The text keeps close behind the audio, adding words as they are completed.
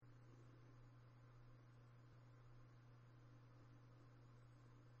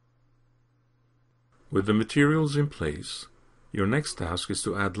With the materials in place, your next task is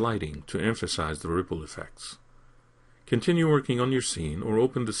to add lighting to emphasize the ripple effects. Continue working on your scene or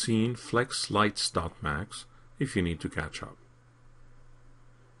open the scene FlexLights.max if you need to catch up.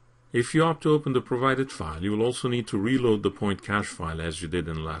 If you opt to open the provided file, you will also need to reload the point cache file as you did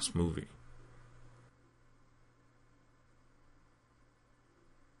in the last movie.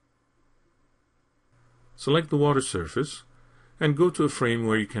 Select the water surface and go to a frame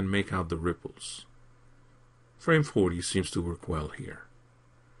where you can make out the ripples. Frame 40 seems to work well here.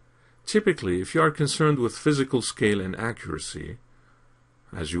 Typically, if you are concerned with physical scale and accuracy,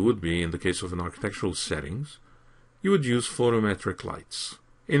 as you would be in the case of an architectural settings, you would use photometric lights.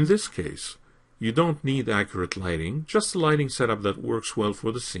 In this case, you don't need accurate lighting, just a lighting setup that works well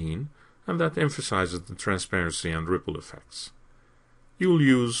for the scene and that emphasizes the transparency and ripple effects. You will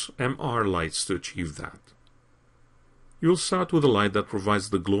use MR lights to achieve that. You will start with a light that provides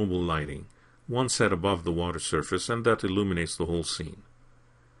the global lighting, one set above the water surface, and that illuminates the whole scene.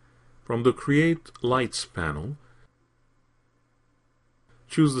 From the Create Lights panel,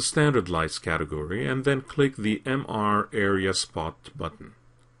 choose the Standard Lights category and then click the MR Area Spot button.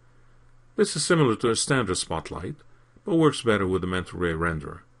 This is similar to a standard spotlight, but works better with the mental ray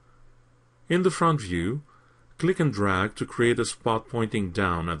renderer. In the front view, click and drag to create a spot pointing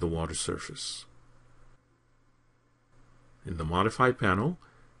down at the water surface. In the Modify panel,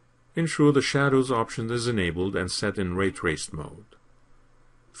 ensure the Shadows option is enabled and set in Ray Traced mode.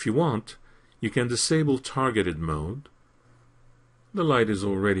 If you want, you can disable Targeted mode. The light is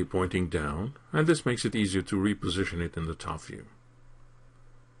already pointing down, and this makes it easier to reposition it in the top view.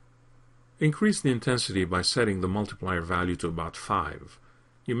 Increase the intensity by setting the multiplier value to about 5.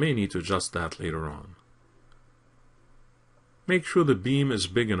 You may need to adjust that later on. Make sure the beam is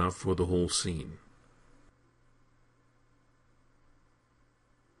big enough for the whole scene.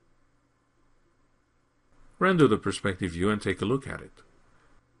 Render the perspective view and take a look at it.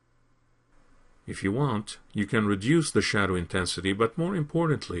 If you want, you can reduce the shadow intensity, but more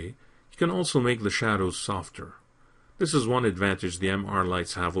importantly, you can also make the shadows softer. This is one advantage the MR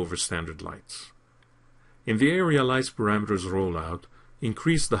lights have over standard lights. In the Area Lights Parameters rollout,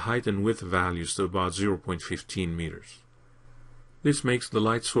 increase the height and width values to about 0.15 meters. This makes the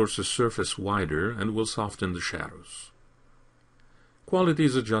light source's surface wider and will soften the shadows. Quality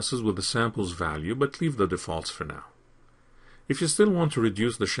is adjusted with the samples value, but leave the defaults for now. If you still want to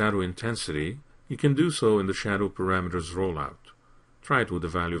reduce the shadow intensity, you can do so in the Shadow Parameters rollout. Try it with a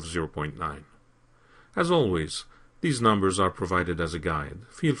value of 0.9. As always, these numbers are provided as a guide.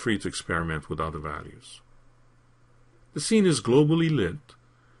 Feel free to experiment with other values. The scene is globally lit,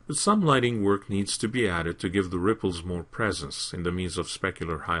 but some lighting work needs to be added to give the ripples more presence in the means of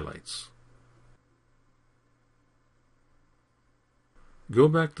specular highlights. Go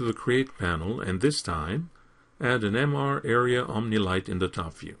back to the Create panel and this time, add an MR Area Omnilight in the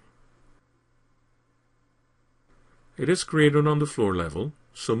top view. It is created on the floor level,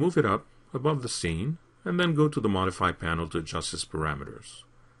 so move it up above the scene and then go to the Modify panel to adjust its parameters.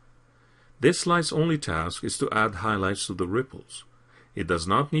 This light's only task is to add highlights to the ripples. It does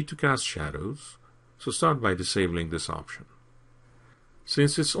not need to cast shadows, so start by disabling this option.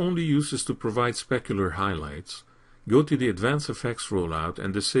 Since its only use is to provide specular highlights, go to the Advanced Effects rollout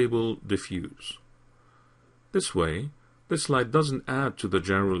and disable Diffuse. This way, this light doesn't add to the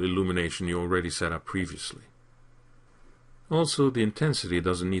general illumination you already set up previously. Also, the intensity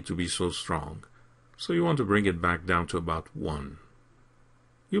doesn't need to be so strong, so you want to bring it back down to about 1.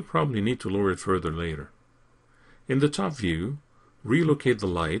 You'll probably need to lower it further later. In the top view, relocate the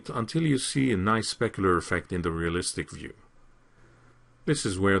light until you see a nice specular effect in the realistic view. This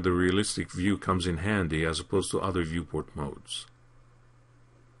is where the realistic view comes in handy as opposed to other viewport modes.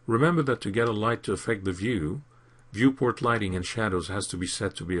 Remember that to get a light to affect the view, viewport lighting and shadows has to be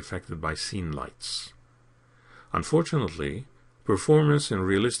set to be affected by scene lights. Unfortunately, performance in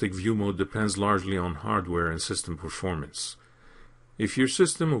realistic view mode depends largely on hardware and system performance. If your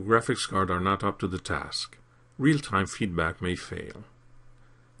system or graphics card are not up to the task, real-time feedback may fail.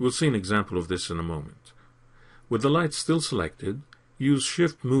 We'll see an example of this in a moment. With the light still selected, use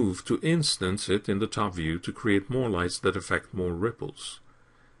Shift-Move to instance it in the top view to create more lights that affect more ripples.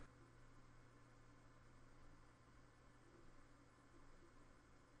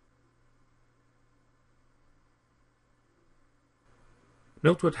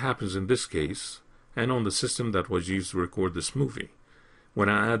 Note what happens in this case, and on the system that was used to record this movie. When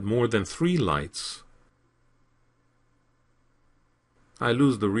I add more than 3 lights, I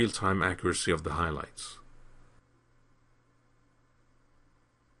lose the real-time accuracy of the highlights.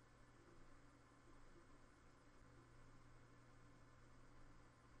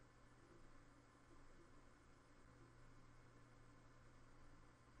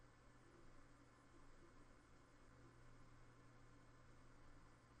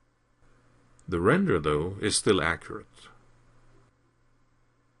 The render, though, is still accurate.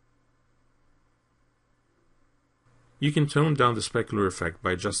 You can tone down the specular effect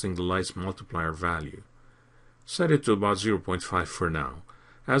by adjusting the light's multiplier value. Set it to about 0.5 for now.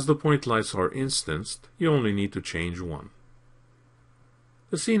 As the point lights are instanced, you only need to change one.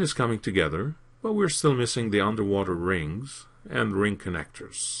 The scene is coming together, but we're still missing the underwater rings and ring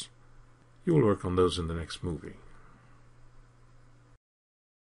connectors. You will work on those in the next movie.